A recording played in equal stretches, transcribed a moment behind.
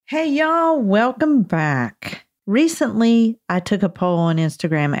Hey, y'all, welcome back. Recently, I took a poll on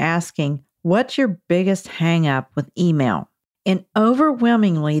Instagram asking, what's your biggest hang up with email? And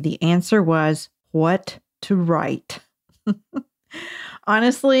overwhelmingly, the answer was what to write.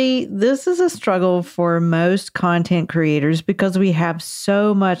 Honestly, this is a struggle for most content creators because we have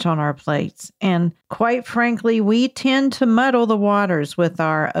so much on our plates. And quite frankly, we tend to muddle the waters with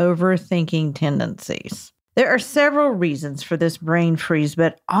our overthinking tendencies. There are several reasons for this brain freeze,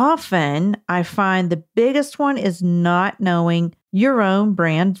 but often I find the biggest one is not knowing your own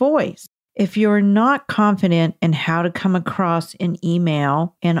brand voice. If you're not confident in how to come across in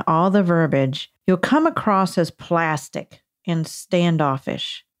email and all the verbiage, you'll come across as plastic and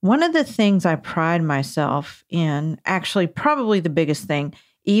standoffish. One of the things I pride myself in, actually probably the biggest thing,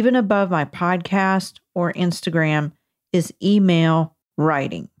 even above my podcast or Instagram, is email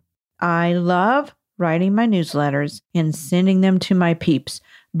writing. I love writing my newsletters and sending them to my peeps,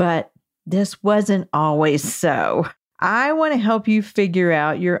 but this wasn't always so. I want to help you figure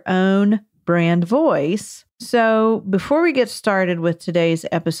out your own brand voice. So before we get started with today's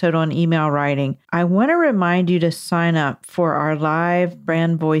episode on email writing, I want to remind you to sign up for our live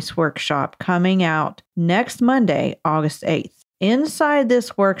brand voice workshop coming out next Monday, August 8th. Inside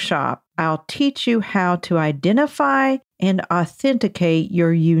this workshop, I'll teach you how to identify and authenticate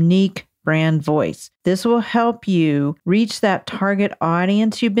your unique brand voice. This will help you reach that target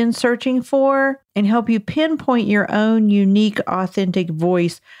audience you've been searching for and help you pinpoint your own unique, authentic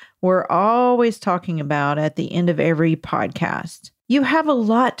voice we're always talking about at the end of every podcast. You have a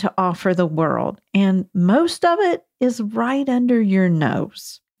lot to offer the world, and most of it is right under your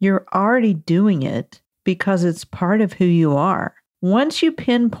nose. You're already doing it because it's part of who you are. Once you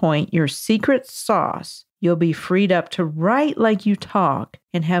pinpoint your secret sauce, you'll be freed up to write like you talk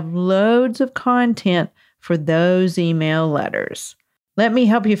and have loads of content for those email letters. Let me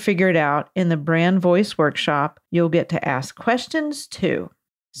help you figure it out. In the Brand Voice Workshop, you'll get to ask questions too.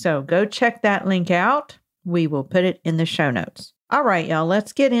 So go check that link out. We will put it in the show notes. All right, y'all,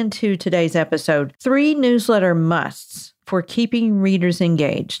 let's get into today's episode. 3 newsletter musts for keeping readers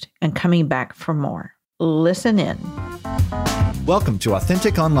engaged and coming back for more. Listen in. Welcome to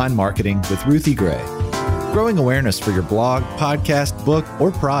Authentic Online Marketing with Ruthie Gray. Growing awareness for your blog, podcast, book, or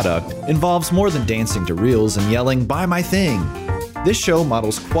product involves more than dancing to reels and yelling, "Buy my thing." This show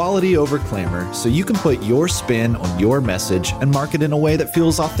models quality over clamor so you can put your spin on your message and market in a way that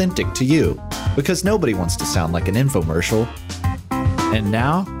feels authentic to you, because nobody wants to sound like an infomercial. And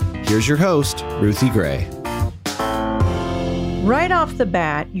now, here's your host, Ruthie Gray. Right off the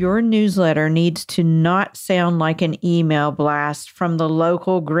bat, your newsletter needs to not sound like an email blast from the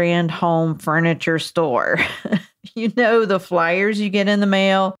local Grand Home Furniture store. You know, the flyers you get in the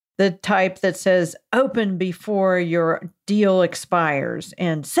mail, the type that says open before your deal expires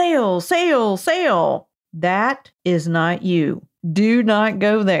and sale, sale, sale. That is not you. Do not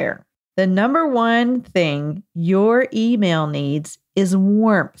go there. The number one thing your email needs is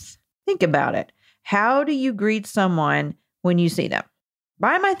warmth. Think about it. How do you greet someone when you see them?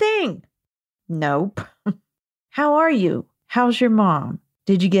 Buy my thing. Nope. How are you? How's your mom?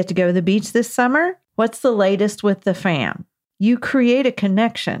 Did you get to go to the beach this summer? What's the latest with the fam? You create a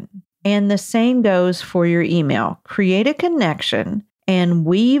connection, and the same goes for your email. Create a connection and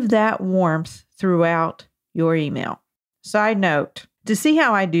weave that warmth throughout your email. Side note, to see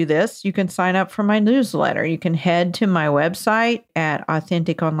how I do this, you can sign up for my newsletter. You can head to my website at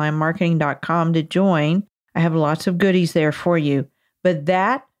AuthenticOnlineMarketing.com to join. I have lots of goodies there for you, but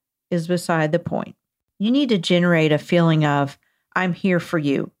that is beside the point. You need to generate a feeling of, I'm here for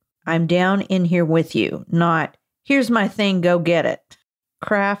you. I'm down in here with you, not, here's my thing, go get it.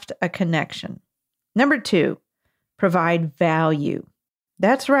 Craft a connection. Number 2, provide value.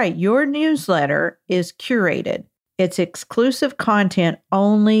 That's right, your newsletter is curated. It's exclusive content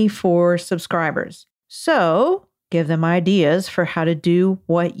only for subscribers. So give them ideas for how to do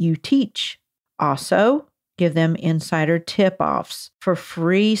what you teach. Also, give them insider tip-offs for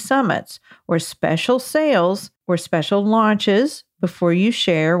free summits or special sales or special launches before you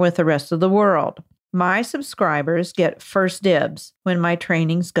share with the rest of the world. My subscribers get first dibs when my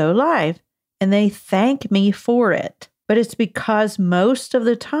trainings go live, and they thank me for it. But it's because most of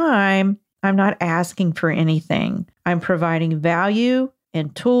the time, I'm not asking for anything. I'm providing value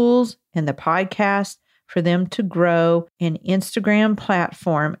and tools in the podcast for them to grow an Instagram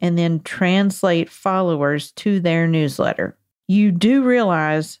platform and then translate followers to their newsletter. You do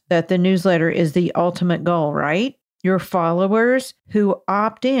realize that the newsletter is the ultimate goal, right? Your followers who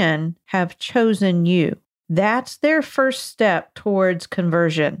opt in have chosen you. That's their first step towards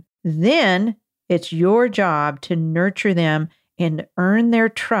conversion. Then it's your job to nurture them and earn their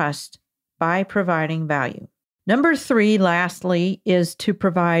trust by providing value. Number 3, lastly, is to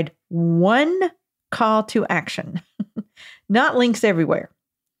provide one call to action, not links everywhere.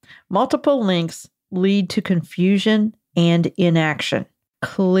 Multiple links lead to confusion and inaction.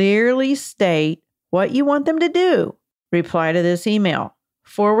 Clearly state what you want them to do. Reply to this email.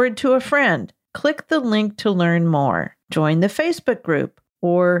 Forward to a friend. Click the link to learn more. Join the Facebook group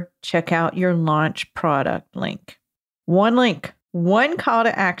or check out your launch product link. One link, one call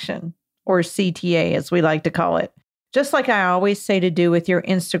to action, or CTA as we like to call it. Just like I always say to do with your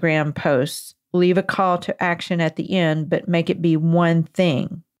Instagram posts, leave a call to action at the end, but make it be one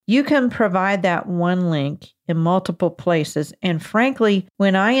thing. You can provide that one link in multiple places. And frankly,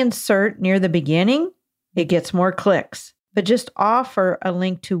 when I insert near the beginning, it gets more clicks. But just offer a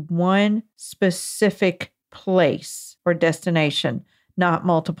link to one specific place or destination, not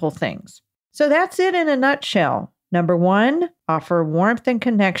multiple things. So that's it in a nutshell. Number 1, offer warmth and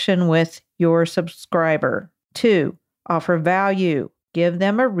connection with your subscriber. 2, offer value. Give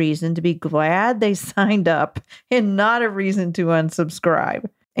them a reason to be glad they signed up and not a reason to unsubscribe.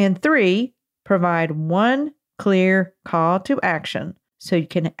 And 3, provide one clear call to action so you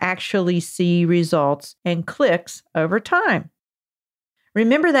can actually see results and clicks over time.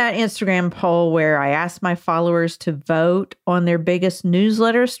 Remember that Instagram poll where I asked my followers to vote on their biggest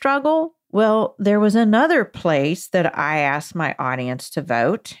newsletter struggle? Well, there was another place that I asked my audience to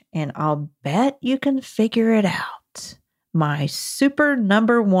vote, and I'll bet you can figure it out. My super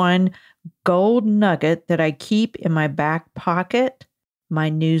number 1 gold nugget that I keep in my back pocket, my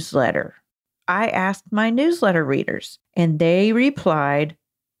newsletter. I asked my newsletter readers, and they replied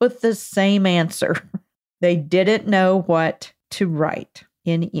with the same answer. They didn't know what to write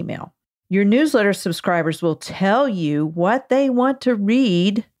in email. Your newsletter subscribers will tell you what they want to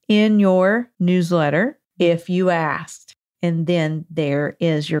read in your newsletter if you asked, and then there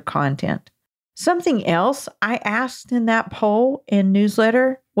is your content. Something else I asked in that poll and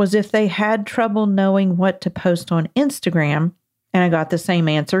newsletter was if they had trouble knowing what to post on Instagram, and I got the same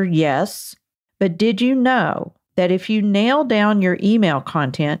answer, yes. But did you know that if you nail down your email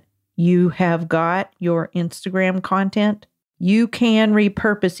content, you have got your Instagram content? You can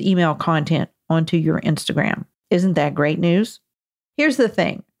repurpose email content onto your Instagram. Isn't that great news? Here's the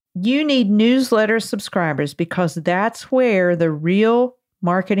thing. You need newsletter subscribers because that's where the real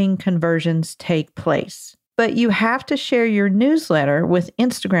marketing conversions take place. But you have to share your newsletter with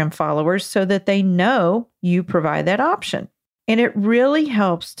Instagram followers so that they know you provide that option. And it really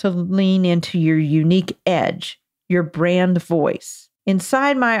helps to lean into your unique edge, your brand voice.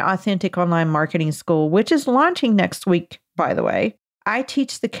 Inside my Authentic Online Marketing School, which is launching next week, by the way, I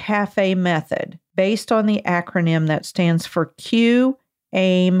teach the CAFE method based on the acronym that stands for Q,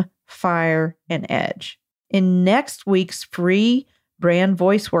 Aim, Fire, and Edge. In next week's free brand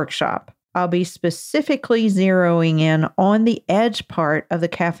voice workshop, I'll be specifically zeroing in on the edge part of the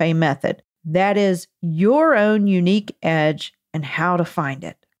CAFE method. That is your own unique edge and how to find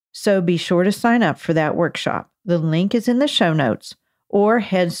it. So be sure to sign up for that workshop. The link is in the show notes, or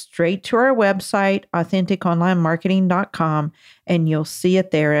head straight to our website, AuthenticOnlineMarketing.com, and you'll see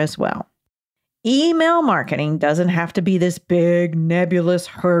it there as well. Email marketing doesn't have to be this big, nebulous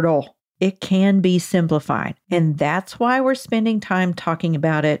hurdle. It can be simplified, and that's why we're spending time talking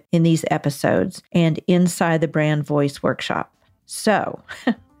about it in these episodes and inside the Brand Voice Workshop. So,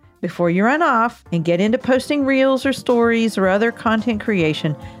 before you run off and get into posting reels or stories or other content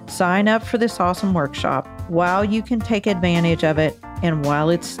creation, sign up for this awesome workshop while you can take advantage of it and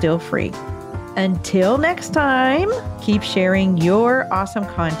while it's still free. Until next time, keep sharing your awesome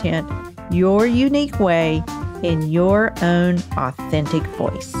content, your unique way, in your own authentic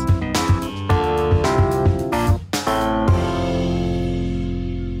voice.